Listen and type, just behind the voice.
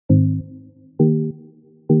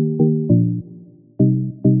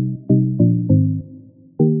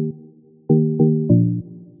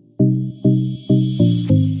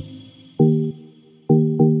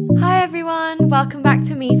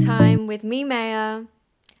Maya.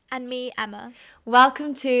 And me, Emma.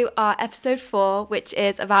 Welcome to our episode 4, which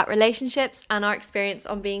is about relationships and our experience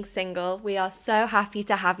on being single. We are so happy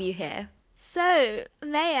to have you here. So,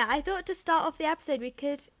 Maya, I thought to start off the episode we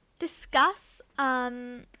could discuss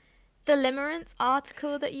the Limerence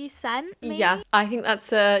article that you sent me. Yeah, I think that's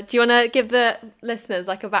do you want to give the listeners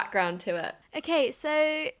like a background to it? Okay,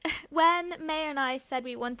 so when Maya and I said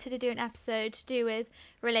we wanted to do an episode to do with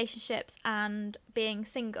relationships and being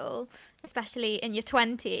single, especially in your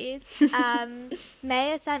 20s,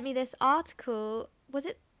 Maya sent me this article. Was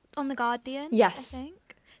it on The Guardian? Yes. I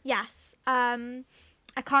think. Yes. I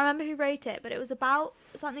can't remember who wrote it, but it was about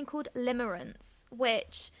something called limerence,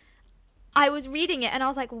 which I was reading it and I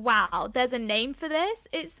was like, wow, there's a name for this.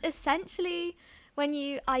 It's essentially when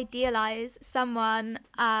you idealize someone,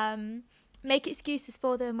 make excuses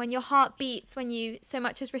for them, when your heart beats, when you so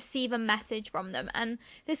much as receive a message from them. And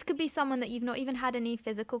this could be someone that you've not even had any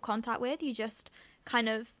physical contact with. You just kind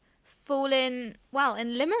of fall in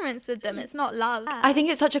limerence with them. It's not love. I think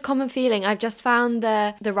it's such a common feeling. I've just found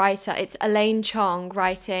the writer. It's Elaine Chong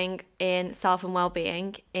writing in Self and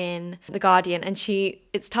Wellbeing in The Guardian, and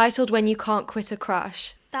it's titled When You Can't Quit a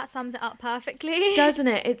Crush. That sums it up perfectly. Doesn't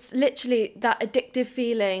it? It's literally that addictive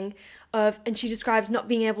feeling and she describes not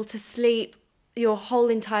being able to sleep. Your whole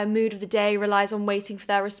entire mood of the day relies on waiting for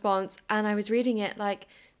their response. And I was reading it like,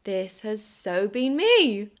 this has so been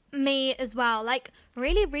me. Me as well. Like,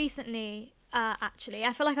 really recently, actually,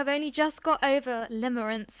 I feel like I've only just got over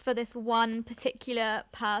limerence for this one particular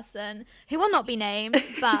person who will not be named,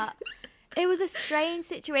 but it was a strange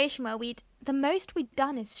situation where the most we'd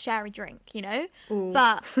done is share a drink, you know? Ooh.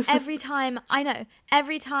 But every time,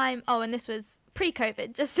 and this was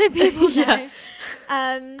pre-COVID, just so people know.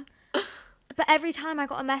 Yeah. But every time I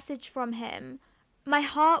got a message from him, my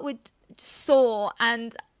heart would soar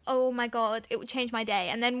and, oh my God, it would change my day.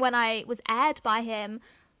 And then when I was aired by him,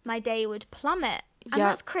 my day would plummet. And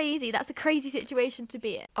that's crazy. That's a crazy situation to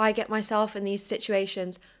be in. I get myself in these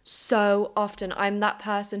situations so often. I'm that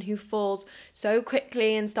person who falls so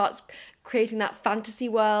quickly and starts creating that fantasy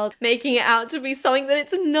world, making it out to be something that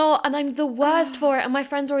it's not, and I'm the worst for it. And my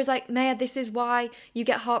friends are always like, Maya, this is why you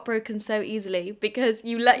get heartbroken so easily, because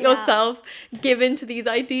you let yourself give into these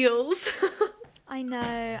ideals. I know.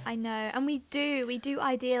 And we do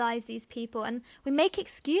idealize these people, and we make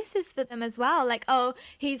excuses for them as well. Like, oh,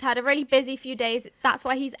 he's had a really busy few days. That's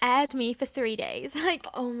why he's aired me for 3 days. Like,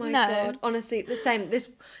 oh my God. Honestly, the same.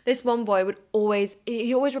 This one boy he'd always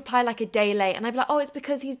reply like a day late, and I'd be like, oh, it's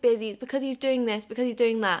because he's busy. It's because he's doing this, because he's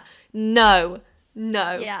doing that. No.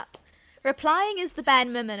 Yeah. Replying is the bare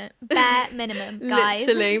minimum, guys.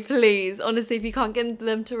 Literally, please. Honestly, if you can't get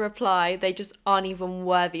them to reply, they just aren't even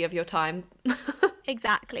worthy of your time.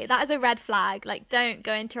 Exactly. That is a red flag. Like, don't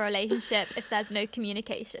go into a relationship if there's no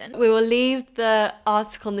communication. We will leave the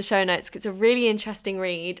article in the show notes because it's a really interesting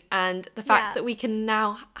read, and the fact that we can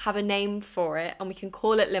now have a name for it and we can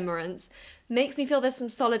call it limerence makes me feel there's some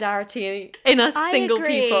solidarity in us single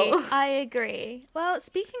people. I agree. Well,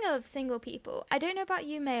 speaking of single people, I don't know about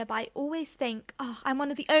you, Maya, but I always think, I'm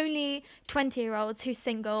one of the only 20-year-olds who's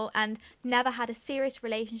single and never had a serious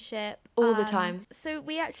relationship. All the time. So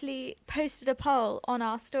we actually posted a poll on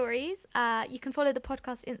our stories. You can follow the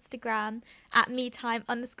podcast Instagram at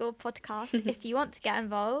metime_podcast if you want to get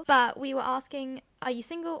involved. But we were asking, are you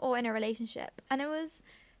single or in a relationship? And it was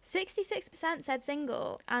 66% said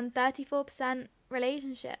single and 34%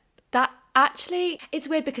 relationship. That actually, it's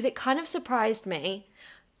weird because it kind of surprised me,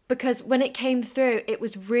 because when it came through, it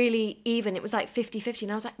was really even. It was like 50-50,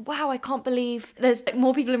 and I was like, wow, I can't believe there's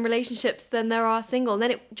more people in relationships than there are single. And then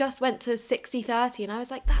it just went to 60-30, and I was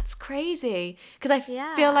like, that's crazy, because I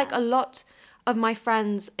feel like a lot of my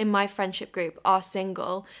friends in my friendship group are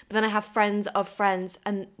single, but then I have friends of friends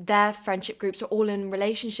and their friendship groups are all in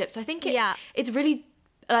relationships. So I think it's really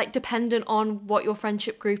like dependent on what your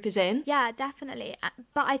friendship group is in. Yeah, definitely.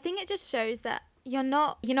 But I think it just shows that you're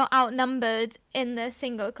not outnumbered in the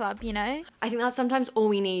single club, you know? I think that's sometimes all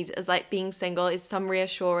we need as like being single, is some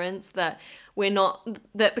reassurance that we're not,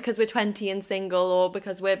 that because we're 20 and single, or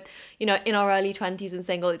because we're, in our early 20s and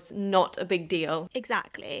single, it's not a big deal.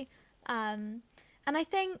 Exactly. And I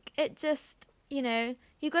think it just, you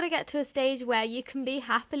got to get to a stage where you can be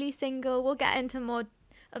happily single. We'll get into more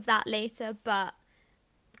of that later, but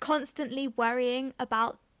constantly worrying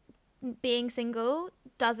about being single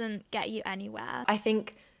doesn't get you anywhere. I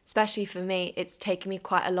think, especially for me, it's taken me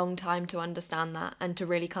quite a long time to understand that and to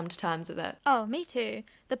really come to terms with it. Oh, me too.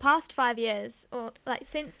 The past 5 years, or like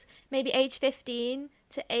since maybe age 15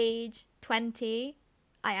 to age 20,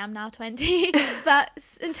 I am now 20, but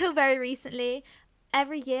until very recently,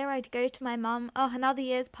 every year I'd go to my mum, oh, another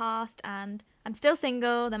year's passed and I'm still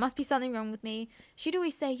single, there must be something wrong with me. She'd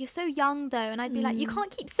always say, you're so young though, and I'd be like, you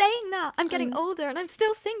can't keep saying that, I'm getting older and I'm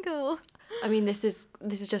still single. I mean, this is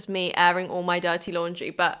just me airing all my dirty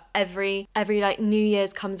laundry, but every like New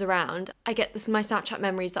Year's comes around, I get my Snapchat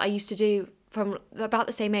memories that I used to do from about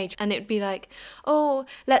the same age, and it'd be like, oh,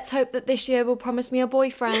 let's hope that this year will promise me a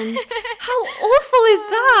boyfriend. How awful is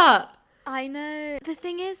that? I know. The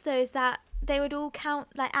thing is though, is that they would all count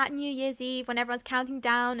like at New Year's Eve when everyone's counting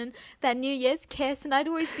down and their New Year's kiss, and I'd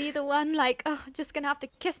always be the one like, oh, just gonna have to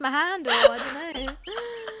kiss my hand, or I don't know.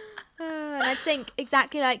 And I think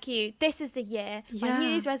exactly like you, this is the year. My New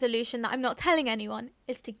Year's resolution that I'm not telling anyone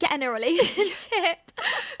is to get in a relationship.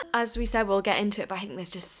 As we said, we'll get into it, but I think there's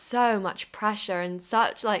just so much pressure and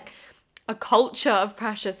such like a culture of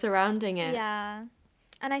pressure surrounding it. Yeah.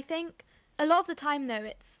 And I think a lot of the time though,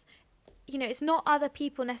 it's, you know, it's not other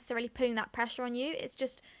people necessarily putting that pressure on you. It's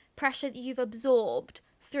just pressure that you've absorbed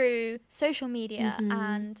through social media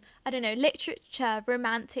and, I don't know, literature,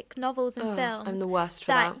 romantic novels and films. I'm the worst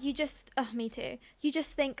for that. You just, me too. You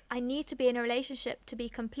just think, I need to be in a relationship to be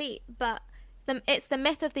complete. But it's the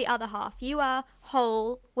myth of the other half. You are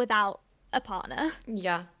whole without a partner.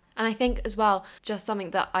 Yeah. And I think as well, just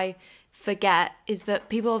something that I forget is that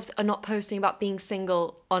people are not posting about being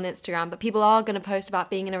single on Instagram, but people are going to post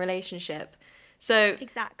about being in a relationship. So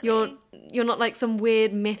exactly. You're not like some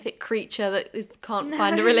weird mythic creature that can't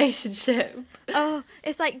find a relationship. Oh,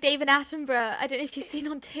 it's like David Attenborough. I don't know if you've seen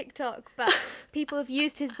on TikTok, but people have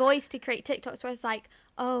used his voice to create TikToks where it's like,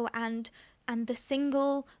 oh, and the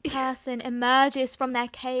single person emerges from their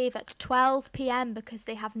cave at 12 p.m. because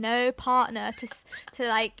they have no partner to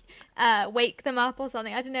like wake them up or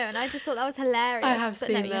something. I don't know. And I just thought that was hilarious. I have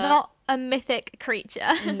seen that. You're not a mythic creature.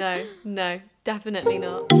 No, definitely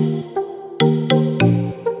not.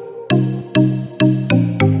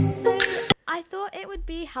 I thought it would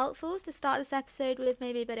be helpful to start this episode with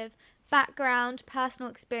maybe a bit of background, personal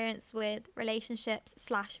experience with relationships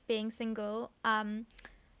 / being single.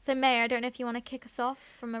 So May, I don't know if you want to kick us off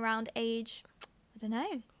from around age, I don't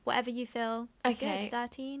know, whatever you feel is good,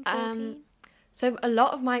 13, 14? So a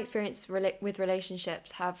lot of my experience with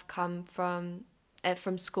relationships have come from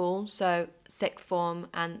school, so sixth form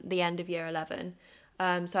and the end of year 11.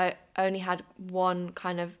 So I only had one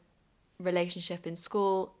kind of relationship in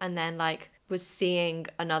school, and then like was seeing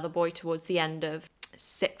another boy towards the end of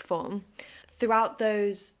sixth form. Throughout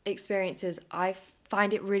those experiences, I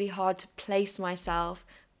find it really hard to place myself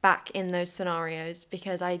back in those scenarios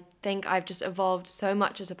because I think I've just evolved so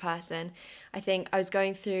much as a person. I think I was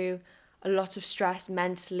going through a lot of stress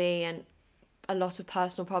mentally and a lot of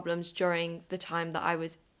personal problems during the time that I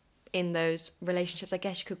was in those relationships, I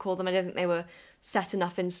guess you could call them. I don't think they were set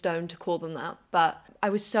enough in stone to call them that, but I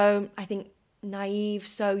was so, I think, naive,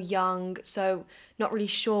 so young, so not really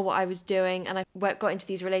sure what I was doing, and I got into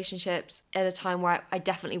these relationships at a time where I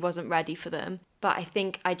definitely wasn't ready for them. But I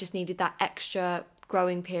think I just needed that extra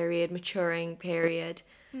growing period, maturing period,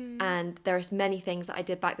 and there are many things that I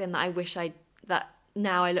did back then that I wish that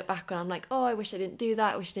now I look back on, I'm like, oh, I wish I didn't do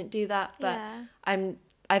that, I wish I didn't do that, but yeah.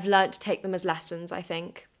 I've learned to take them as lessons, I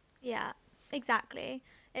think. Yeah, exactly.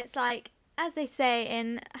 It's like, as they say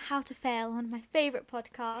in How to Fail, one of my favourite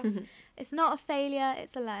podcasts, it's not a failure,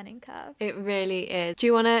 it's a learning curve. It really is. Do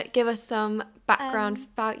you want to give us some background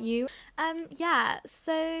about you? Yeah,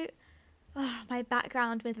 so my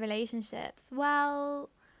background with relationships. Well,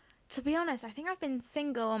 to be honest, I think I've been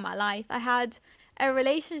single all my life. I had a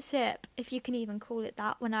relationship, if you can even call it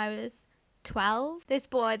that, when I was 12. This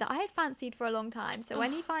boy that I had fancied for a long time. So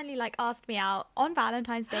when he finally like asked me out on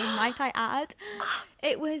Valentine's Day, might I add,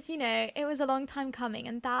 it was, it was a long time coming,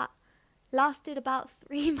 and that lasted about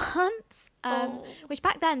 3 months, which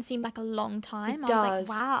back then seemed like a long time. I was like,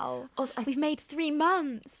 wow, we've made 3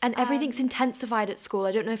 months. And everything's intensified at school.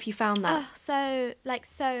 I don't know if you found that. So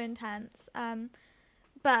intense.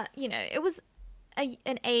 But, it was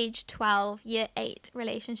an age 12, year 8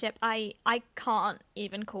 relationship. I can't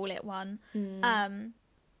even call it one.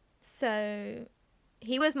 So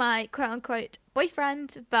he was my quote unquote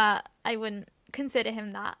boyfriend, but I wouldn't consider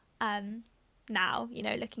him that now,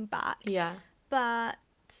 looking back. Yeah. But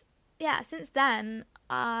yeah, since then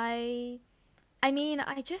I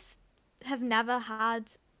just have never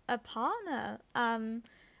had a partner. And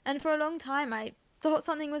for a long time I thought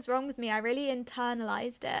something was wrong with me. I really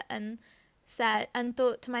internalized it and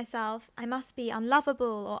thought to myself, I must be unlovable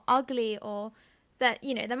or ugly, or that,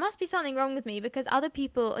 there must be something wrong with me because other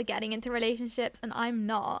people are getting into relationships and I'm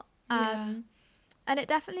not. And it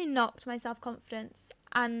definitely knocked my self-confidence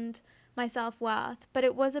and my self-worth. But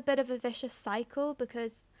it was a bit of a vicious cycle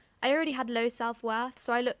because I already had low self-worth,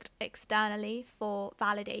 so I looked externally for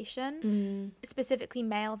validation, specifically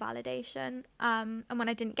male validation. And when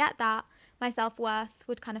I didn't get that, my self-worth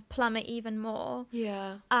would kind of plummet even more.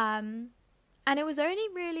 Yeah. And it was only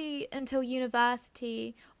really until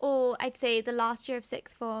university, or I'd say the last year of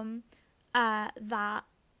sixth form, that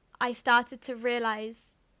I started to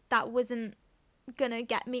realize that wasn't gonna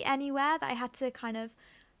get me anywhere, that I had to kind of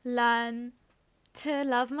learn to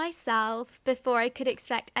love myself before I could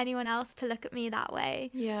expect anyone else to look at me that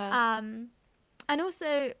way. Yeah. And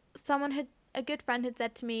also, a good friend had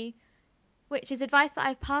said to me, which is advice that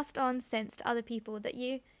I've passed on since to other people, that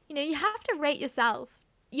you have to rate yourself.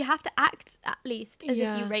 You have to act at least as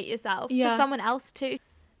if you rate yourself for someone else too.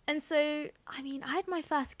 And so, I mean, I had my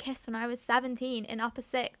first kiss when I was 17 in upper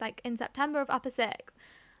sixth, like in September of upper sixth.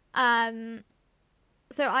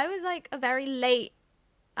 So I was like a very late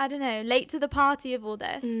to the party of all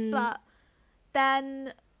this. But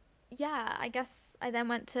then, yeah, I guess I then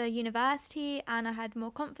went to university and I had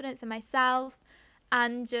more confidence in myself,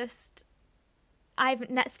 and just, I've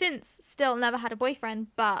since still never had a boyfriend,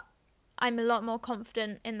 but I'm a lot more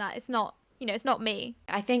confident in that it's not me.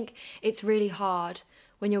 I think it's really hard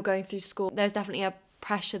when you're going through school. There's definitely a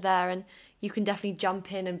pressure there, and you can definitely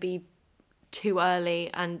jump in and be too early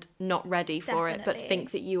and not ready for it, but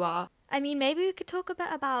think that you are. I mean, maybe we could talk a bit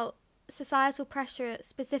about societal pressure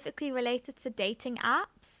specifically related to dating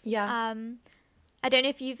apps. Yeah. I don't know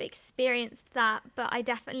if you've experienced that, but I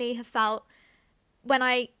definitely have felt when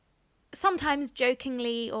I sometimes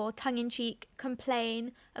jokingly or tongue-in-cheek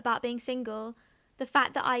complain about being single, the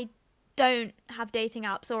fact that I don't have dating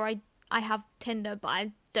apps, or I have Tinder but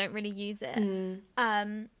I don't really use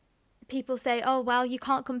it. People say, oh, well, you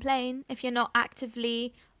can't complain if you're not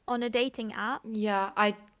actively on a dating app. Yeah,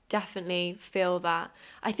 I definitely feel that.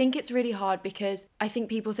 I think it's really hard because I think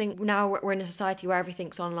people think now we're in a society where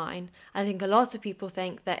everything's online. I think a lot of people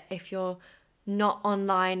think that if you're not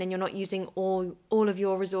online and you're not using all of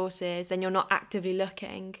your resources, then you're not actively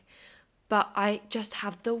looking. But I just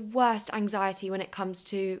have the worst anxiety when it comes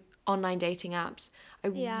to online dating apps. I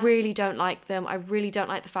really don't like them. I really don't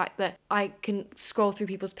like the fact that I can scroll through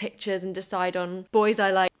people's pictures and decide on boys I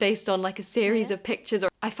like based on like a series of pictures. Or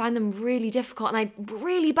I find them really difficult, and I'm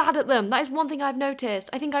really bad at them. That is one thing I've noticed.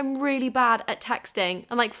 I think I'm really bad at texting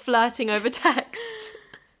and like flirting over text.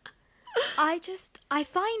 I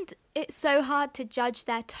find it so hard to judge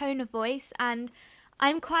their tone of voice, and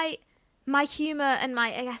my humor and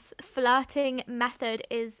my, I guess, flirting method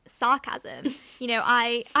is sarcasm.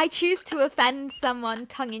 I choose to offend someone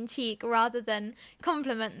tongue-in-cheek rather than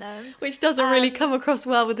compliment them. Which doesn't really come across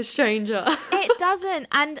well with a stranger. It doesn't.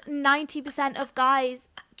 And 90% of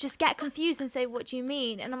guys just get confused and say, what do you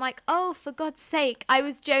mean? And I'm like, oh, for God's sake, I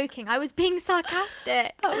was joking. I was being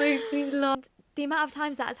sarcastic. That makes me laugh. The amount of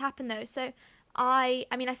times that has happened, though. So I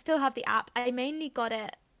still have the app.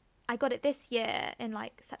 I got it this year in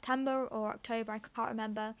like September or October, I can't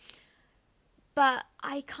remember. But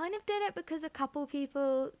I kind of did it because a couple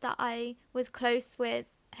people that I was close with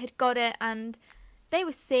had got it, and they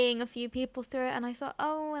were seeing a few people through it, and I thought,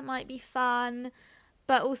 oh, it might be fun.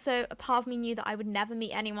 But also a part of me knew that I would never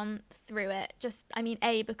meet anyone through it.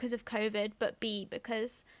 A, because of COVID, but B,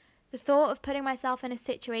 because the thought of putting myself in a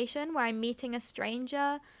situation where I'm meeting a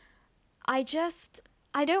stranger, I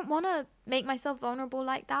don't want to make myself vulnerable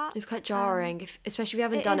like that. It's quite jarring, especially if you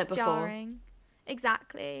haven't done it before. Jarring.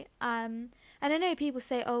 Exactly. And I know people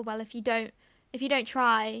say, oh, well, if you don't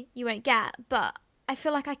try, you won't get. But I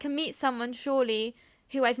feel like I can meet someone, surely,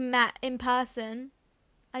 who I've met in person.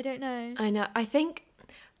 I don't know. I know. I think,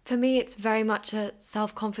 for me, it's very much a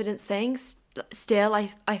self-confidence thing. Still,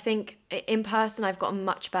 I think in person I've gotten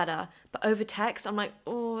much better. But over text, I'm like,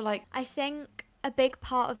 oh, like... I think a big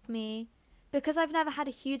part of me, because I've never had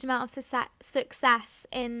a huge amount of success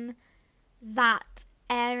in that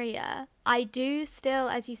area, I do still,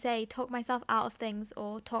 as you say, talk myself out of things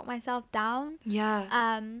or talk myself down.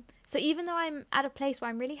 Yeah. So even though I'm at a place where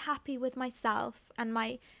I'm really happy with myself and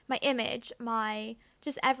my image, my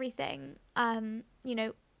just everything,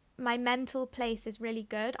 my mental place is really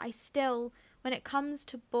good, I still, when it comes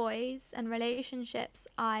to boys and relationships,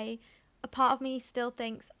 a part of me still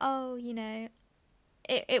thinks, oh,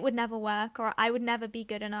 it would never work, or I would never be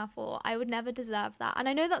good enough, or I would never deserve that. And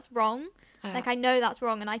I know that's wrong. I know that's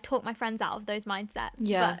wrong, and I talk my friends out of those mindsets.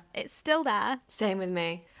 Yeah. But it's still there. Same with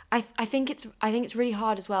me. I think it's really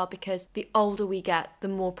hard as well, because the older we get, the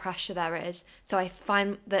more pressure there is. So I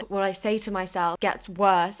find that what I say to myself gets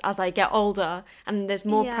worse as I get older, and there's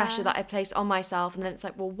more pressure that I place on myself. And then it's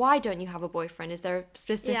like, well, why don't you have a boyfriend? Is there a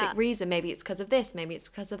specific reason? Maybe it's because of this, maybe it's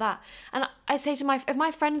because of that. And I say to if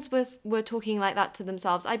my friends were talking like that to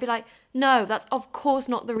themselves, I'd be like, no, that's of course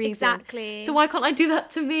not the reason. Exactly. So why can't I do that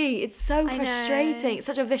to me? It's so frustrating. It's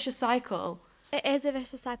such a vicious cycle. It is a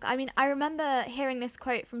vicious cycle. I mean, I remember hearing this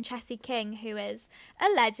quote from Chessie King, who is a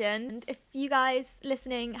legend. If you guys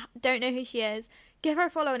listening don't know who she is, give her a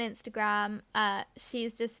follow on Instagram.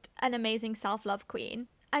 She's just an amazing self-love queen.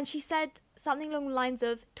 And she said something along the lines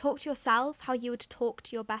of, talk to yourself how you would talk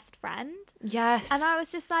to your best friend. Yes. And I was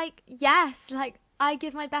just like, yes, like I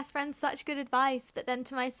give my best friend such good advice, but then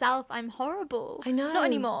to myself, I'm horrible. I know. Not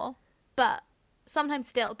anymore, but sometimes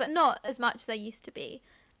still, but not as much as I used to be.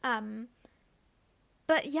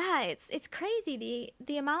 But yeah, it's crazy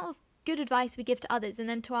the amount of good advice we give to others, and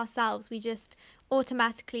then to ourselves we just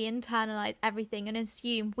automatically internalize everything and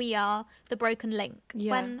assume we are the broken link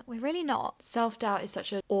when we're really not. Self-doubt is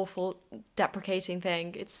such an awful, deprecating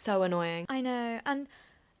thing. It's so annoying. I know. And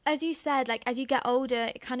as you said, like as you get older,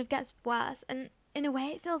 it kind of gets worse, and in a way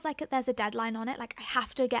it feels like there's a deadline on it. Like I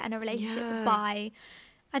have to get in a relationship by,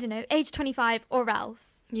 I don't know, age 25 or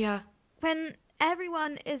else. Yeah. When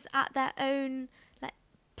everyone is at their own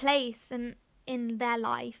place and in their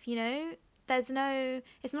life, you know, it's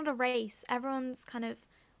not a race. Everyone's kind of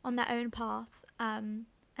on their own path, and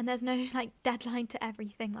there's no like deadline to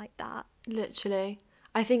everything like that. Literally.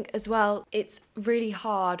 I think as well, it's really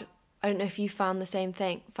hard. I don't know if you find the same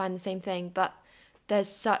thing, but there's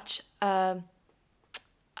such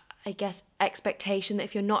I guess expectation that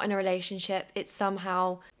if you're not in a relationship, it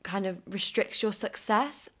somehow kind of restricts your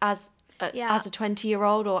success as a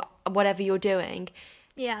 20-year-old or whatever you're doing.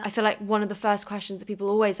 Yeah. I feel like one of the first questions that people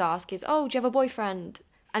always ask is, oh, do you have a boyfriend?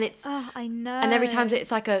 And it's... Oh, I know. And every time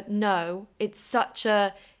it's like a no, there's such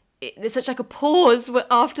like a pause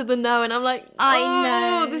after the no, and I'm like,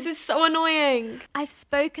 I know. This is so annoying. I've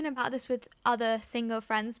spoken about this with other single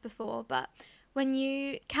friends before, but when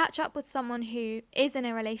you catch up with someone who is in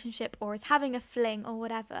a relationship or is having a fling or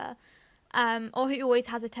whatever, or who always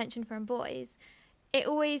has attention from boys, it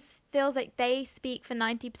always feels like they speak for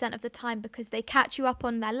 90% of the time because they catch you up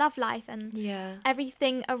on their love life and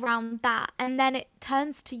everything around that. And then it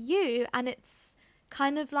turns to you and it's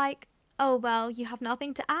kind of like, oh, well, you have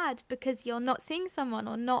nothing to add because you're not seeing someone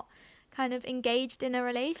or not kind of engaged in a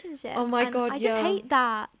relationship. Oh my God, I just hate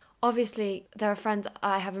that. Obviously, there are friends that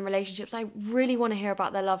I have in relationships. I really want to hear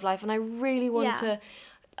about their love life and I really want to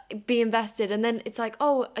be invested. And then it's like,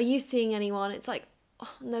 oh, are you seeing anyone? It's like, oh,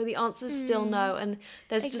 no, the answer's still no. And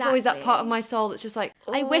there's just always that part of my soul that's just like,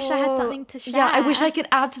 I wish I had something to share. Yeah, I wish I could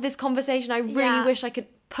add to this conversation. I really wish I could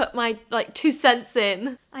put my 2 cents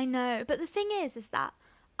in. I know. But the thing is that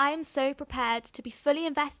I am so prepared to be fully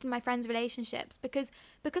invested in my friends' relationships because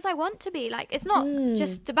I want to be. Like, it's not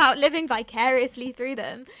just about living vicariously through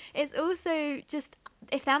them. It's also just,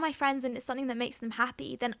 if they're my friends and it's something that makes them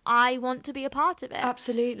happy, then I want to be a part of it.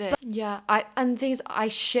 Absolutely. And things, I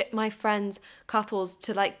ship my friends' couples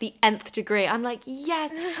to like the nth degree. I'm like,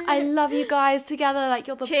 yes, I love you guys together. Like,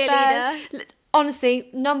 you're the cheerleader. best. Honestly,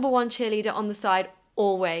 number one cheerleader on the side,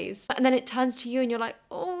 always. And then it turns to you and you're like,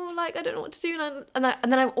 oh, like, I don't know what to do. And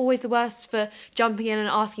then I'm always the worst for jumping in and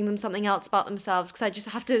asking them something else about themselves because I just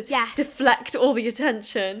have to deflect all the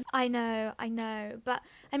attention. I know. But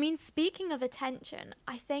I mean, speaking of attention,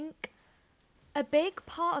 I think a big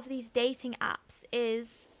part of these dating apps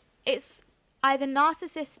is it's either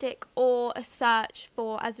narcissistic or a search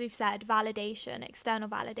for, as we've said, validation, external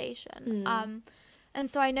validation. And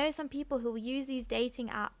so I know some people who will use these dating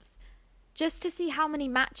apps just to see how many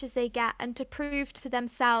matches they get and to prove to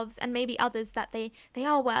themselves and maybe others that they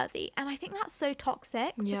are worthy. And I think that's so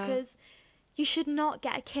toxic because you should not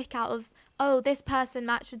get a kick out of, oh, this person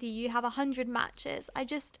matched with you, you have 100 matches. I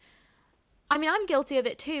mean, I'm guilty of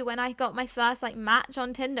it too. When I got my first match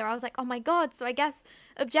on Tinder, I was like, oh my God. So I guess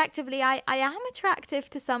objectively, I am attractive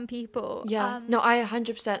to some people. Yeah, no, I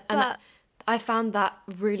 100%. And I found that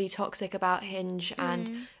really toxic about Hinge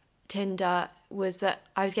and Tinder was that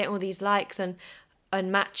I was getting all these likes and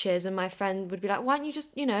matches, and my friend would be like, why don't you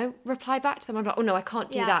just, reply back to them? I'm like, oh no, I can't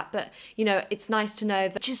do that. But, it's nice to know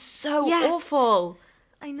that. It's just so awful.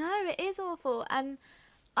 I know, it is awful. And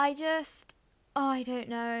I don't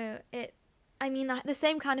know. The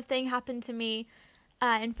same kind of thing happened to me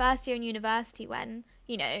in first year in university when,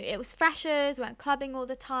 it was freshers, went clubbing all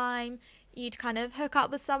the time. You'd kind of hook up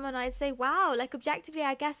with someone, I'd say, wow, like objectively,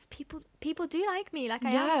 I guess people do like me, like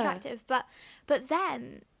I am attractive. But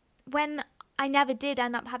then when I never did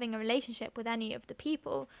end up having a relationship with any of the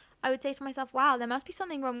people, I would say to myself, wow, there must be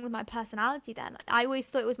something wrong with my personality then. I always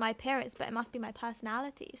thought it was my appearance, but it must be my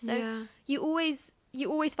personality. So Yeah. you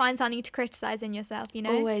always find something to criticize in yourself, you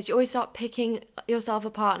know? Always. You always start picking yourself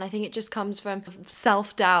apart, and I think it just comes from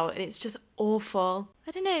self-doubt, and it's just awful.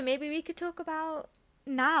 I don't know, maybe we could talk about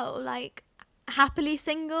now, like happily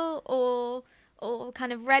single or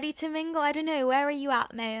kind of ready to mingle. I don't know, where are you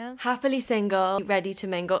at, Maya? Happily single, ready to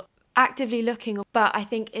mingle, actively looking. But I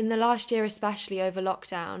think in the last year, especially over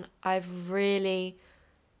lockdown, I've really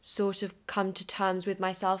sort of come to terms with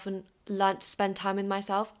myself and learnt to spend time with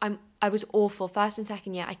myself. I was awful first and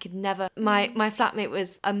second year. I could never. My flatmate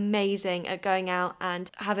was amazing at going out and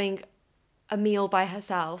having a meal by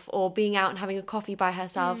herself, or being out and having a coffee by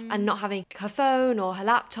herself, and not having her phone or her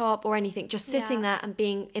laptop or anything, just sitting there and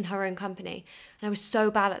being in her own company. And I was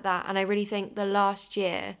so bad at that. And I really think the last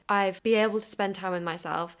year I've been able to spend time with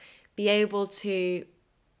myself, be able to,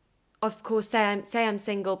 of course, say I'm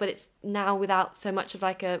single, but it's now without so much of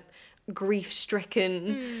like a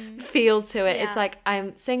grief-stricken feel to it. It's like,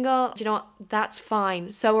 I'm single. Do you know what? That's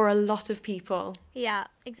fine. So are a lot of people. Yeah,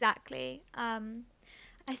 exactly.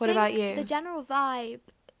 What about you? The general vibe,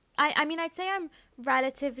 I mean, I'd say I'm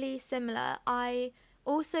relatively similar. I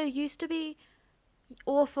also used to be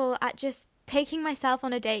awful at just taking myself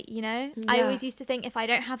on a date, you know? I Yeah. always used to think if I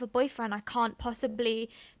don't have a boyfriend, I can't possibly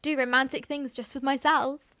do romantic things just with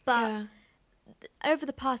myself. But Yeah. over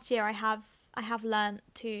the past year, I have learned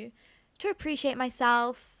to appreciate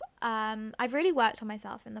myself. I've really worked on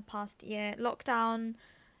myself in the past year.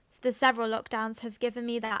 The several lockdowns have given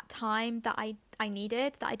me that time that I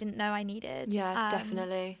needed, that I didn't know I needed. Yeah,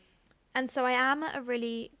 definitely. And so I am at a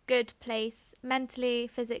really good place mentally,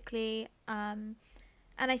 physically. And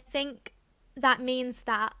I think that means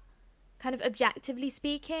that, kind of objectively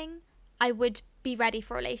speaking, I would be ready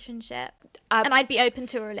for a relationship. And I'd be open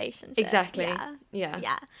to a relationship. Exactly. Yeah.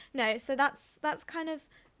 Yeah. No, so that's kind of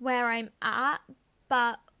where I'm at.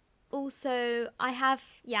 But also I've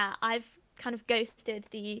kind of ghosted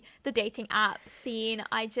the dating app scene.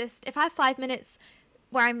 If I have 5 minutes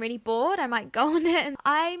where I'm really bored, I might go on it. And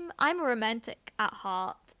I'm a romantic at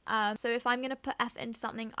heart. So if I'm gonna put effort into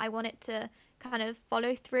something, I want it to kind of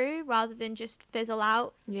follow through rather than just fizzle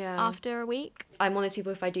out after a week. I'm one of those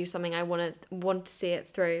people, if I do something, I want to see it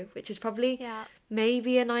through, which is probably Yeah.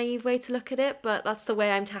 maybe a naive way to look at it, but that's the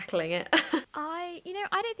way I'm tackling it. I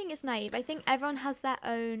don't think it's naive. I think everyone has their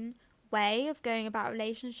own way of going about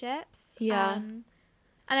relationships. Yeah.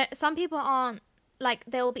 And some people aren't, like,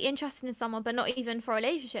 they'll be interested in someone, but not even for a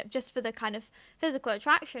relationship, just for the kind of physical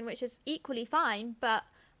attraction, which is equally fine. But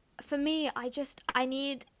for me, I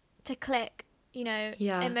need to click, you know,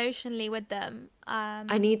 emotionally with them.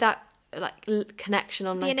 I need that like connection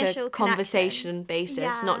on like a conversation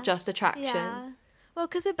basis, not just attraction. Yeah. Well,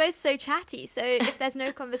 because we're both so chatty, so if there's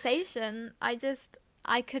no conversation,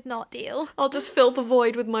 I could not deal. I'll just fill the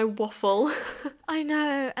void with my waffle. I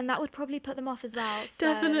know, and that would probably put them off as well. So.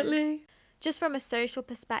 Definitely. Just from a social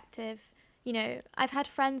perspective, you know, I've had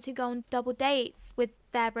friends who go on double dates with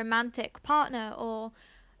their romantic partner, or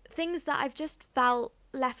things that I've just felt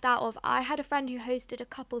left out of. I had a friend who hosted a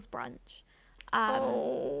couples brunch.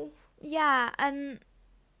 Yeah, and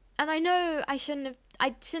I know I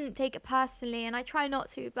shouldn't take it personally, and I try not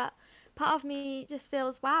to, but part of me just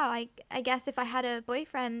feels, wow, I guess if I had a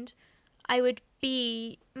boyfriend, I would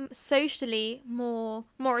be socially more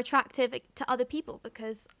attractive to other people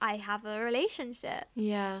because I have a relationship.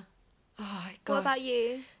 Yeah. Oh my gosh. What about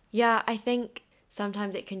you? Yeah, I think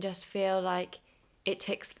sometimes it can just feel like it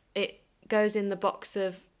goes in the box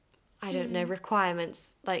of, I don't know,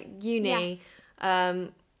 requirements, like uni. Yes.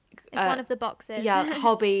 It's one of the boxes. Yeah,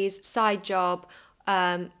 hobbies, side job,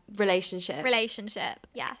 relationship,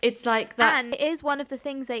 yes. It's like that. And it is one of the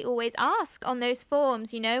things they always ask on those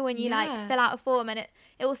forms, you know, when you like fill out a form, and it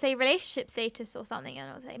will say relationship status or something, and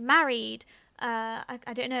it will say married, I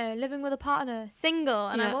don't know, living with a partner, single,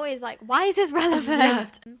 and I'm always like, why is this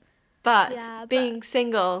relevant? But being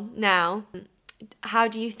single now, how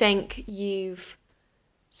do you think you've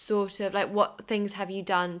sort of, like, what things have you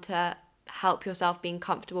done to help yourself being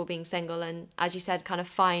comfortable being single, and, as you said, kind of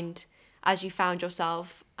as you found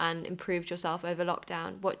yourself and improved yourself over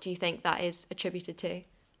lockdown, what do you think that is attributed to?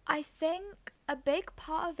 I think a big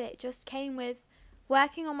part of it just came with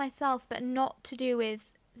working on myself, but not to do with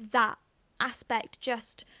that aspect,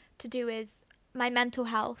 just to do with my mental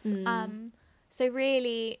health. So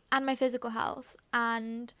really, and my physical health,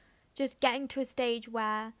 and just getting to a stage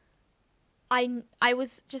where I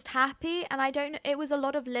was just happy, and it was a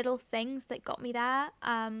lot of little things that got me there.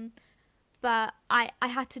 but I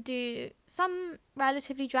had to do some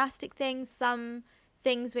relatively drastic things, some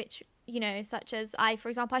things which, such as for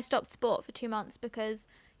example, I stopped sport for 2 months because,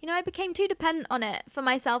 I became too dependent on it for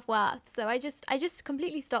my self-worth. So I just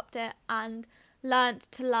completely stopped it and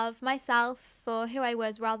learnt to love myself for who I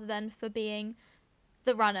was rather than for being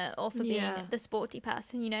the runner or for being the sporty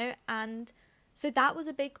person, and so that was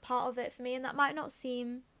a big part of it for me, and that might not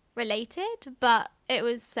seem related, but it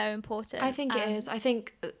was so important. I think it is. I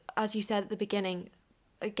think, as you said at the beginning,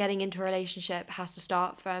 getting into a relationship has to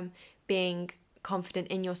start from being confident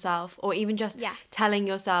in yourself, or even just telling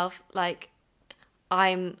yourself, like,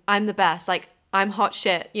 I'm the best, like, I'm hot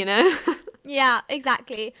shit, Yeah,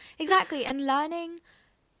 exactly, and learning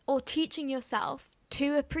or teaching yourself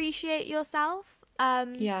to appreciate yourself.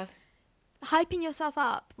 Hyping yourself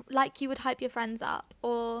up like you would hype your friends up,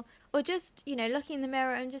 or just looking in the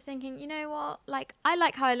mirror and just thinking, what, like, I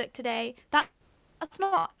like how I look today. That's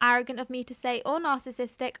not arrogant of me to say or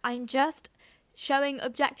narcissistic. I'm just showing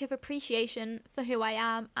objective appreciation for who I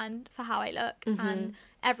am and for how I look and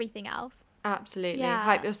everything else. Absolutely.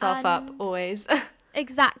 Hype yourself up always.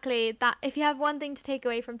 Exactly. That, if you have one thing to take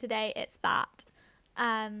away from today, it's that.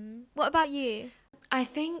 What about you? I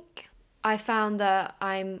think I found that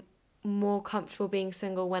I'm more comfortable being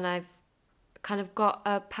single when I've kind of got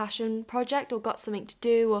a passion project or got something to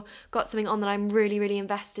do or got something on that I'm really, really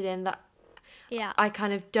invested in, that I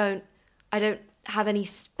kind of I don't have any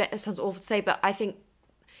it sounds awful to say, but I think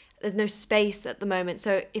there's no space at the moment.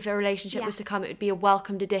 So if a relationship was to come, it would be a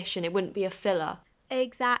welcomed addition. It wouldn't be a filler.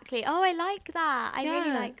 Exactly. Oh, I like that. I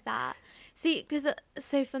really like that. See, because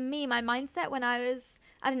so for me, my mindset when I was,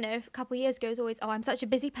 I don't know, a couple of years ago was always, I'm such a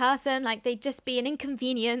busy person, like they'd just be an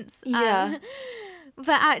inconvenience. But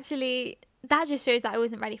actually, that just shows that I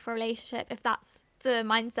wasn't ready for a relationship, if that's the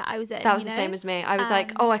mindset I was in. That was the same as me. I was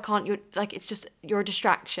like, I can't, it's just, you're a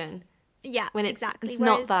distraction. Yeah, when exactly. It's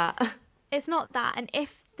not that. It's not that. And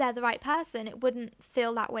if they're the right person, it wouldn't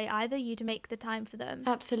feel that way either. You'd make the time for them.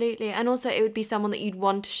 Absolutely. And also it would be someone that you'd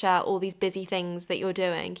want to share all these busy things that you're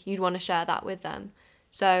doing. You'd want to share that with them.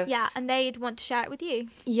 So yeah, and they'd want to share it with you.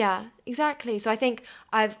 Yeah, exactly. So I think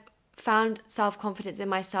I've found self-confidence in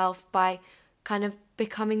myself by kind of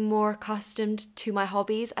becoming more accustomed to my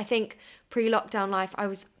hobbies. I think pre-lockdown life, there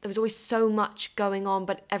was always so much going on,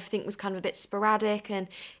 but everything was kind of a bit sporadic, and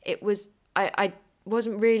it was I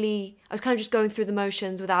wasn't really, I was kind of just going through the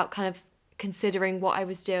motions without kind of considering what I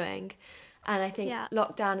was doing. And I think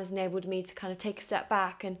lockdown has enabled me to kind of take a step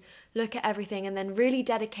back and look at everything and then really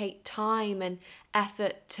dedicate time and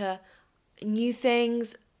effort to new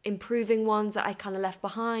things, improving ones that I kind of left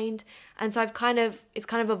behind. And so it's kind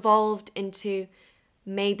of evolved into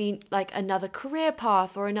maybe like another career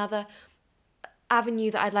path or another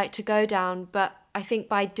avenue that I'd like to go down. But I think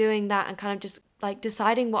by doing that and kind of just like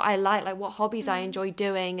deciding what I like what hobbies I enjoy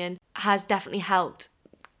doing, and has definitely helped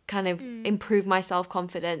kind of improve my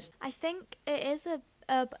self-confidence. I think it is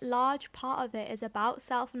a large part of it is about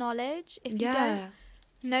self-knowledge. If you don't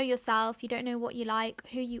know yourself, you don't know what you like,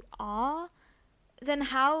 who you are, then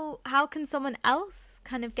how can someone else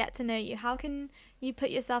kind of get to know you? How can you put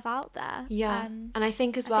yourself out there? And I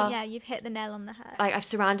think as well, you've hit the nail on the head. Like, I've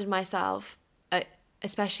surrounded myself,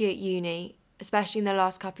 especially at uni, especially in the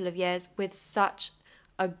last couple of years, with such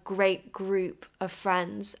a great group of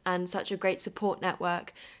friends and such a great support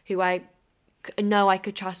network who I know I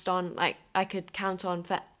could trust on, like I could count on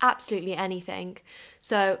for absolutely anything.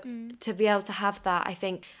 So to be able to have that, I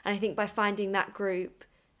think by finding that group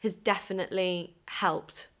has definitely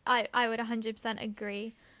helped. I would 100%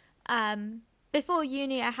 agree. Before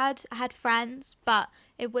uni, I had friends, but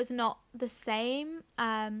it was not the same.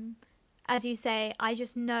 As you say, I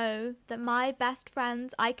just know that my best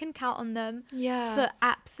friends, I can count on them for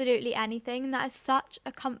absolutely anything. And that is such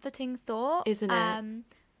a comforting thought. Isn't it?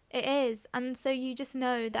 It is. And so you just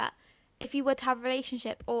know that if you were to have a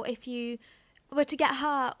relationship, or if you were to get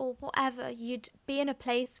hurt or whatever, you'd be in a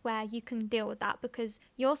place where you can deal with that because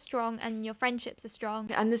you're strong and your friendships are strong.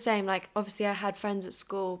 I'm the same. Like, obviously I had friends at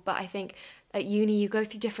school, but I think at uni you go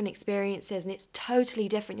through different experiences and it's totally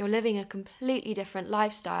different. You're living a completely different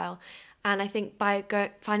lifestyle. And I think by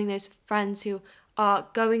finding those friends who are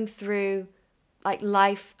going through like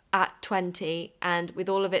life at 20 and with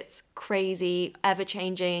all of its crazy,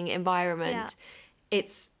 ever-changing environment,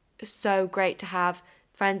 it's so great to have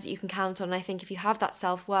friends that you can count on. And I think if you have that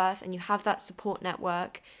self-worth and you have that support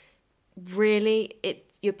network, really it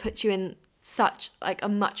puts you in such like a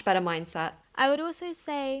much better mindset. I would also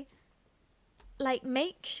say, like,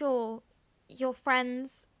 make sure your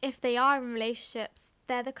friends, if they are in relationships,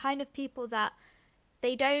 they're the kind of people that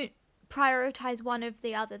they don't prioritize one over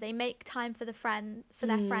the other. They make time for their friends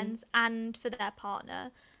and for their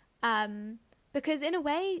partner. Because in a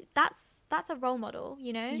way, that's a role model,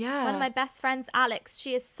 you know? Yeah. One of my best friends, Alex,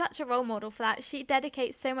 she is such a role model for that. She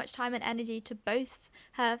dedicates so much time and energy to both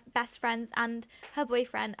her best friends and her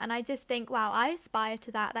boyfriend. And I just think, wow, I aspire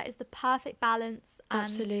to that. That is the perfect balance. And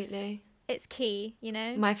Absolutely. it's key, you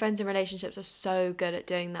know? My friends in relationships are so good at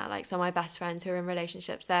doing that. Like some of my best friends who are in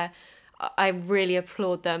relationships, I really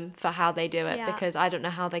applaud them for how they do it, Yeah. because I don't know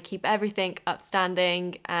how they keep everything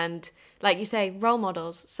upstanding and, like you say, role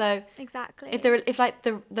models. So Exactly. if like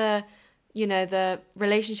the you know, the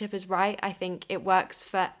relationship is right, I think it works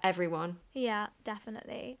for everyone. Yeah,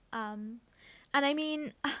 definitely. And I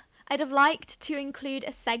mean, I'd have liked to include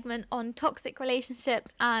a segment on toxic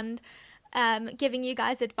relationships and giving you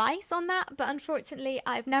guys advice on that, but unfortunately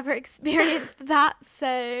I've never experienced that,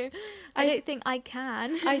 so I don't think I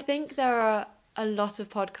can. I think there are a lot of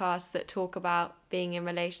podcasts that talk about being in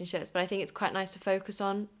relationships, but I think it's quite nice to focus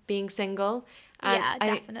on being single. And Yeah,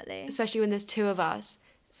 definitely. especially when there's two of us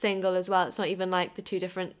single as well. It's not even like the two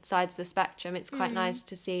different sides of the spectrum. It's quite nice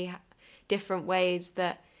to see different ways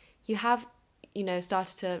that you have, you know,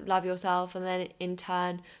 started to love yourself and then in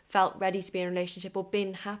turn felt ready to be in a relationship or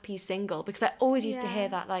been happy single. Because I always used to hear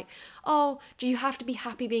that, like, oh, do you have to be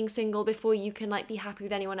happy being single before you can like be happy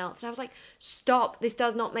with anyone else? And I was like, stop, this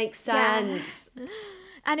does not make sense. Yeah.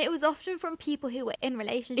 And it was often from people who were in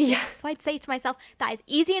relationships. Yeah. So I'd say to myself, that is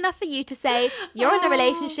easy enough for you to say, you're in a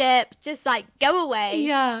relationship, just like go away.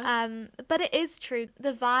 Yeah. But it is true.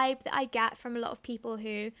 The vibe that I get from a lot of people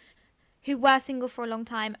who were single for a long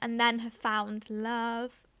time and then have found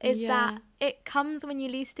love is that it comes when you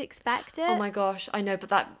least expect it. Oh my gosh, I know, but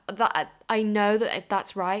that I know that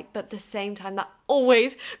that's right, but at the same time that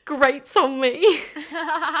always grates on me.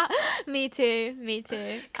 Me too.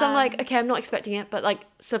 Because I'm like, okay, I'm not expecting it, but like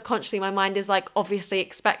subconsciously my mind is like obviously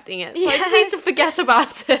expecting it, so I just need to forget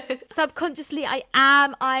about it. Subconsciously I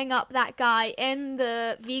am eyeing up that guy in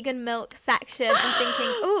the vegan milk section and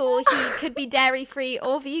thinking, oh, he could be dairy free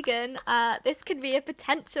or vegan, this could be a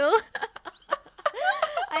potential.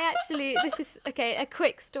 This is, okay, a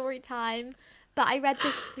quick story time, but I read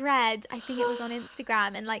this thread, I think it was on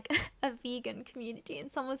Instagram, in like a vegan community, and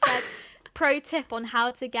someone said, pro tip on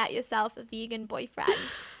how to get yourself a vegan boyfriend.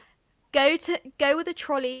 Go with a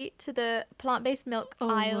trolley to the plant-based milk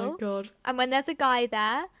aisle. Oh my God. And when there's a guy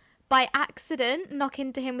there, by accident, knock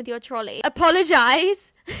into him with your trolley.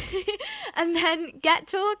 Apologise. And then get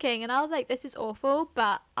talking. And I was like, this is awful,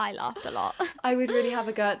 but I laughed a lot. I would really have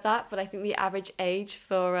a go at that, but I think the average age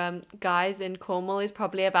for guys in Cornwall is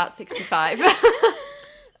probably about 65.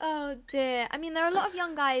 Oh dear. I mean, there are a lot of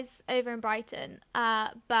young guys over in Brighton,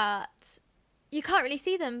 but you can't really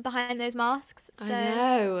see them behind those masks. So, I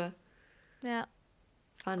know. Yeah.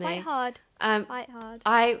 Funny. Quite hard. Quite hard.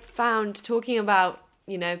 I found, talking about,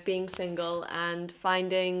 you know, being single and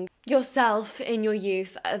finding yourself in your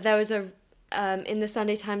youth, there was in the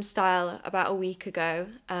Sunday Times Style about a week ago,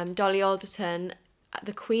 Dolly Alderton,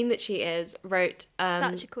 the queen that she is, wrote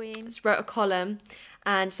Such a queen. wrote a column,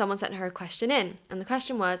 and someone sent her a question in, and the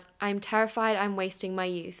question was, I'm terrified I'm wasting my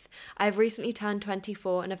youth. I've recently turned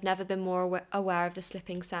 24 and have never been more aware of the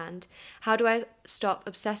slipping sand. How do I stop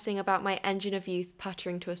obsessing about my engine of youth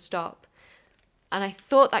puttering to a stop? And I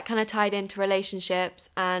thought that kind of tied into relationships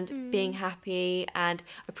and being happy and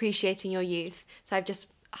appreciating your youth. So I've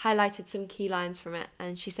just highlighted some key lines from it.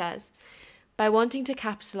 And she says, by wanting to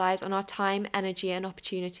capitalise on our time, energy and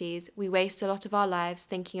opportunities, we waste a lot of our lives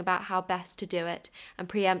thinking about how best to do it and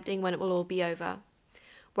preempting when it will all be over.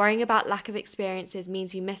 Worrying about lack of experiences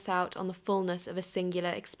means you miss out on the fullness of a singular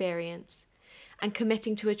experience. And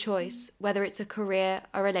committing to a choice, whether it's a career,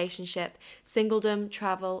 a relationship, singledom,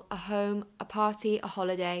 travel, a home, a party, a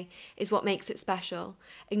holiday, is what makes it special.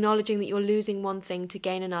 Acknowledging that you're losing one thing to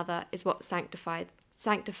gain another is what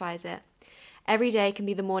sanctifies it. Every day can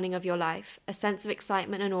be the morning of your life. A sense of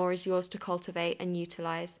excitement and awe is yours to cultivate and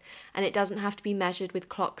utilise, and it doesn't have to be measured with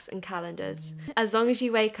clocks and calendars. As long as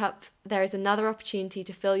you wake up, there is another opportunity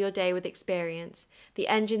to fill your day with experience. The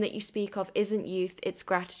engine that you speak of isn't youth, it's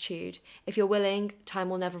gratitude. If you're willing,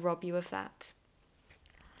 time will never rob you of that.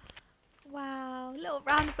 Wow, little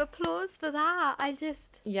round of applause for that.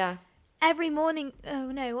 Yeah. Every morning,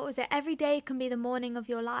 every day can be the morning of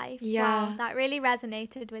your life. Yeah. Wow, that really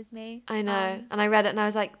resonated with me. I know. And I read it and I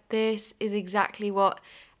was like, this is exactly what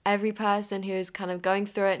every person who's kind of going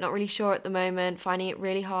through it, not really sure at the moment, finding it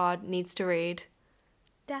really hard, needs to read.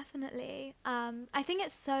 Definitely. I think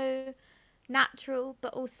it's so natural,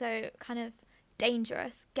 but also kind of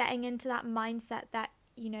dangerous, getting into that mindset that,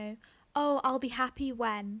 you know, oh, I'll be happy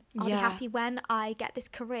when. I'll be happy when I get this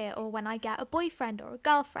career, or when I get a boyfriend or a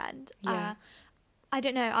girlfriend. Yeah. I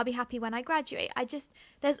don't know, I'll be happy when I graduate.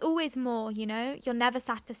 There's always more, you know? You're never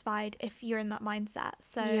satisfied if you're in that mindset.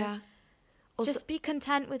 So Yeah. Also, just be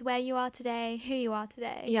content with where you are today, who you are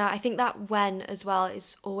today. yeah, I think that when as well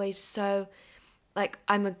is always so, like,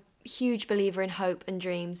 I'm a huge believer in hope and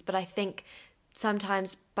dreams, but I think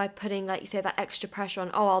sometimes by putting, like you say, that extra pressure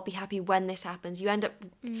on, oh, I'll be happy when this happens, you end up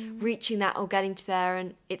reaching that or getting to there,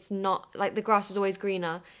 and it's not, like, the grass is always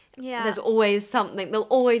greener. Yeah. There's always something, there'll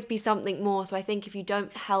always be something more. So I think if you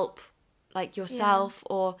don't help, like, yourself,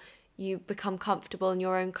 or you become comfortable in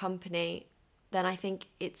your own company, then I think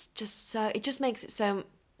it's just it just makes it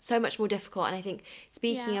so much more difficult. And I think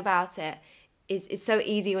speaking about it is so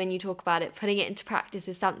easy when you talk about it. Putting it into practice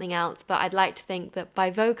is something else. But I'd like to think that by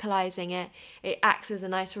vocalizing it, it acts as a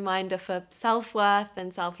nice reminder for self-worth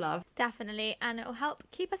and self-love. Definitely. And it will help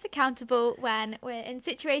keep us accountable when we're in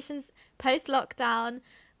situations post-lockdown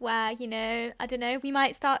where, you know, I don't know, we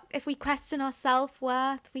might start, if we question our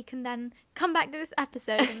self-worth, we can then come back to this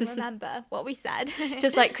episode and remember what we said.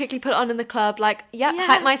 Just like quickly put it on in the club, like,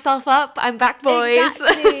 hype myself up, I'm back, boys.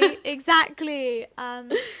 Exactly.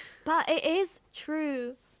 But it is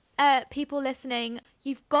true, people listening,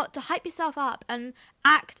 you've got to hype yourself up and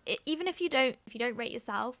act, even if you don't rate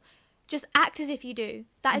yourself, just act as if you do.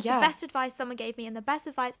 That is the best advice someone gave me, and the best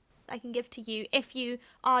advice I can give to you if you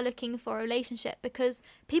are looking for a relationship, because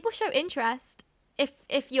people show interest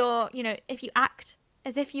if you're, you know, if you act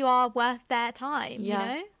as if you are worth their time, you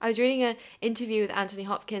know? I was reading an interview with Anthony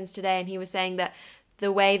Hopkins today, and he was saying that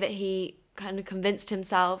the way that he kind of convinced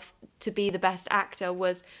himself to be the best actor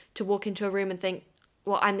was to walk into a room and think,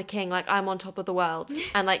 well, I'm the king, like, I'm on top of the world,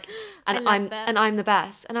 and like, and I'm the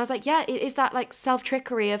best. And I was like, yeah, it is that, like,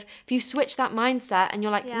 self-trickery of, if you switch that mindset and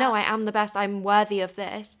you're like, no, I am the best, I'm worthy of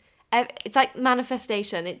this. It's like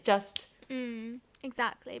manifestation. It just...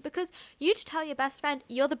 Exactly. Because you just tell your best friend,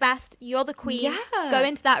 you're the best, you're the queen, go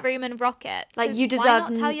into that room and rock it. Like, so you deserve... why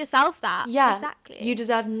not tell yourself that? Yeah. Exactly. You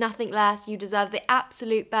deserve nothing less. You deserve the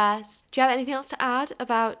absolute best. Do you have anything else to add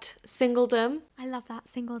about singledom? I love that,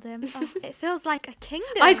 singledom. Oh, it feels like a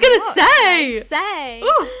kingdom. I was going to say!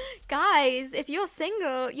 Ooh. Guys, if you're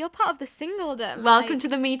single, you're part of the singledom. Welcome to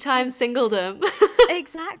the me time singledom.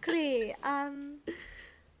 Exactly.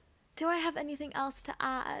 Do I have anything else to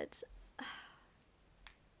add?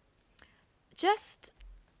 Just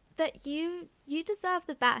that you deserve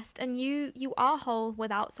the best, and you are whole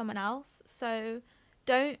without someone else. So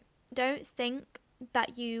don't think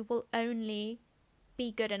that you will only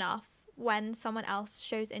be good enough when someone else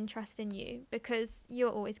shows interest in you, because you're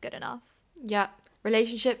always good enough. Yeah.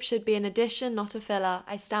 Relationship should be an addition, not a filler.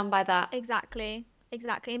 I stand by that. Exactly.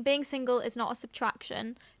 And being single is not a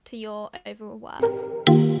subtraction to your overall worth.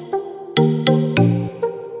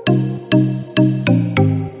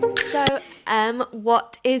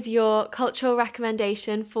 What is your cultural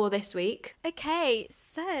recommendation for this week? Okay,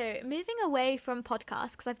 so moving away from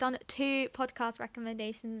podcasts, because I've done 2 podcast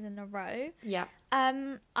recommendations in a row. Yeah.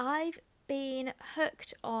 I've been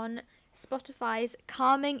hooked on Spotify's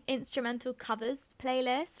calming instrumental covers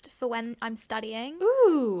playlist for when I'm studying.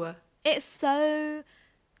 Ooh. It's so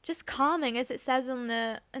just calming, as it says in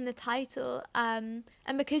the title. And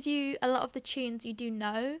because a lot of the tunes you do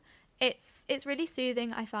know, it's really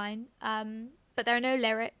soothing, I find. But there are no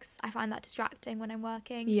lyrics. I find that distracting when I'm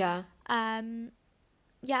working. Yeah.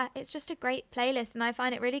 Yeah, it's just a great playlist, and I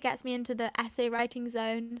find it really gets me into the essay writing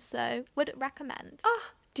zone, so would recommend. Oh,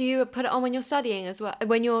 do you put it on when you're studying as well?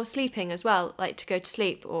 When you're sleeping as well, like to go to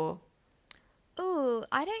sleep, or? Ooh,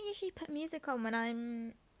 I don't usually put music on when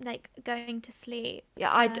I'm like going to sleep.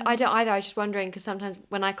 Yeah, I don't either. I was just wondering, because sometimes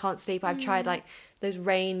when I can't sleep, I've tried like those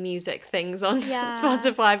rain music things on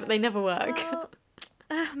Spotify, but they never work. Well,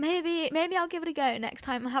 maybe I'll give it a go next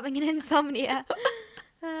time I'm having an insomnia.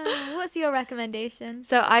 What's your recommendation?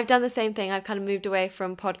 So I've done the same thing. I've kind of moved away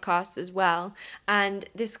from podcasts as well. And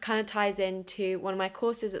this kind of ties into one of my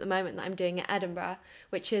courses at the moment that I'm doing at Edinburgh,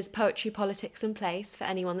 which is Poetry, Politics and Place, for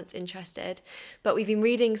anyone that's interested. But we've been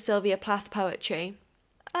reading Sylvia Plath poetry.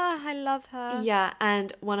 Oh, I love her. Yeah,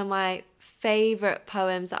 and one of my favourite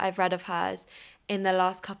poems that I've read of hers in the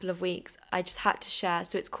last couple of weeks, I just had to share.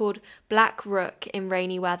 So it's called Black Rook in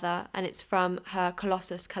Rainy Weather, and it's from her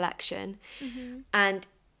Colossus collection. Mm-hmm. And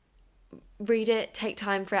read it, take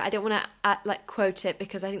time for it. I don't want to like quote it,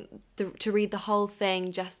 because I think to read the whole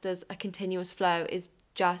thing just as a continuous flow is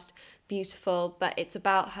just beautiful. But it's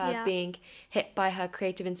about her being hit by her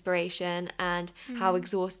creative inspiration and how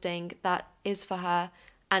exhausting that is for her.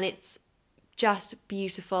 And it's just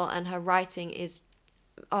beautiful, and her writing is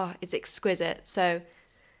exquisite. So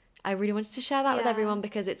I really wanted to share that with Yeah. everyone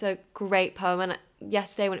because it's a great poem. And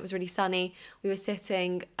yesterday when it was really sunny, we were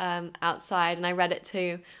sitting outside and I read it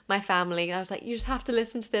to my family. And I was like, you just have to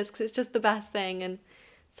listen to this because it's just the best thing. And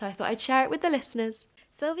so I thought I'd share it with the listeners.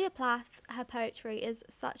 Sylvia Plath, her poetry is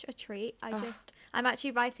such a treat. I'm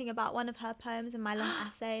actually writing about one of her poems in my long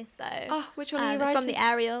essay. So which one are you writing?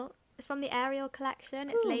 It's from the Ariel collection.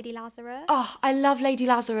 It's Lady Lazarus. Oh, I love Lady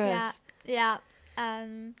Lazarus. Yeah.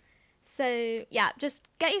 So yeah, just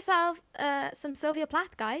get yourself some Sylvia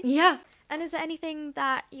Plath, guys. Yeah. And is there anything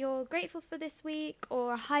that you're grateful for this week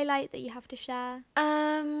or a highlight that you have to share?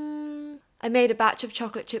 I made a batch of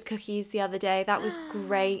chocolate chip cookies the other day. That was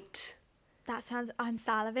great. That sounds, I'm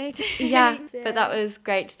salivating. Yeah, but that was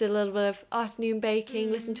great. Just did a little bit of afternoon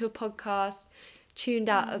baking, listened to a podcast, tuned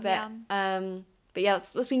out a bit. Yum. But yeah,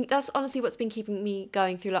 that's honestly what's been keeping me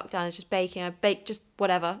going through lockdown is just baking. I bake just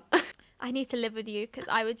whatever. I need to live with you because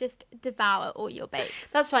I would just devour all your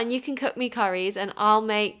bakes. That's fine. You can cook me curries and I'll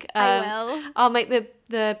make I will. I'll make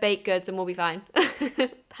the baked goods and we'll be fine.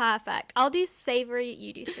 Perfect. I'll do savoury,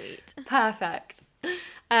 you do sweet. Perfect.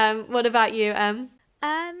 What about you, Em?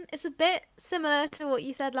 It's a bit similar to what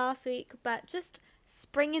you said last week, but just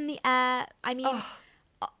spring in the air. I mean,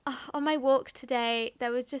 on my walk today,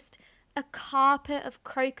 there was just a carpet of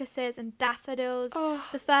crocuses and daffodils,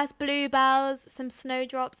 the first bluebells, some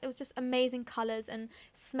snowdrops. It was just amazing colours and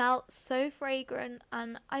smelled so fragrant.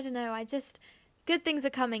 And I don't know, good things are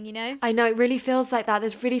coming, you know? I know, it really feels like that.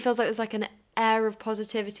 There's like an air of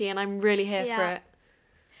positivity and I'm really here for it.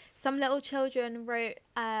 Some little children wrote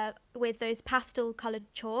with those pastel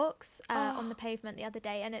coloured chalks on the pavement the other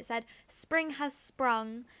day and it said, "Spring has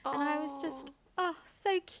sprung." And I was just,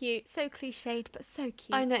 so cute, so cliched, but so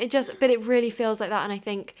cute. I know, but it really feels like that. And I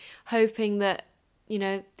think hoping that, you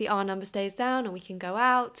know, the R number stays down and we can go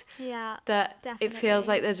out. Yeah, that definitely. It feels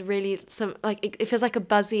like there's really some, like, it feels like a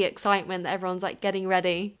buzzy excitement that everyone's like getting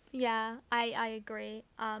ready. Yeah, I agree.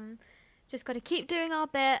 Just got to keep doing our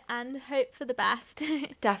bit and hope for the best.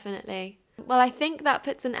 Definitely. Well, I think that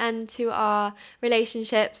puts an end to our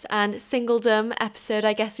relationships and singledom episode,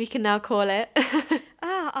 I guess we can now call it.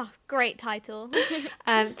 Great title.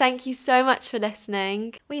 Thank you so much for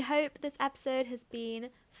listening. We hope this episode has been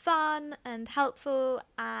fun and helpful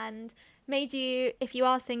and made you, if you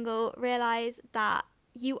are single, realise that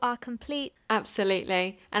you are complete.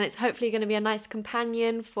 Absolutely. And it's hopefully going to be a nice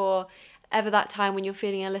companion for ever that time when you're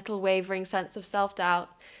feeling a little wavering sense of self-doubt,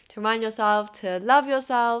 to remind yourself to love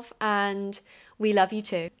yourself, and we love you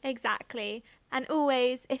too. Exactly. And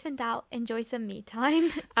always, if in doubt, enjoy some me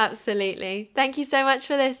time. Absolutely. Thank you so much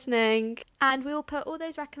for listening. And we will put all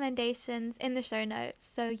those recommendations in the show notes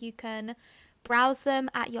so you can browse them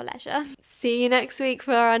at your leisure. See you next week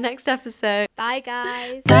for our next episode. Bye,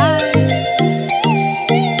 guys. Bye.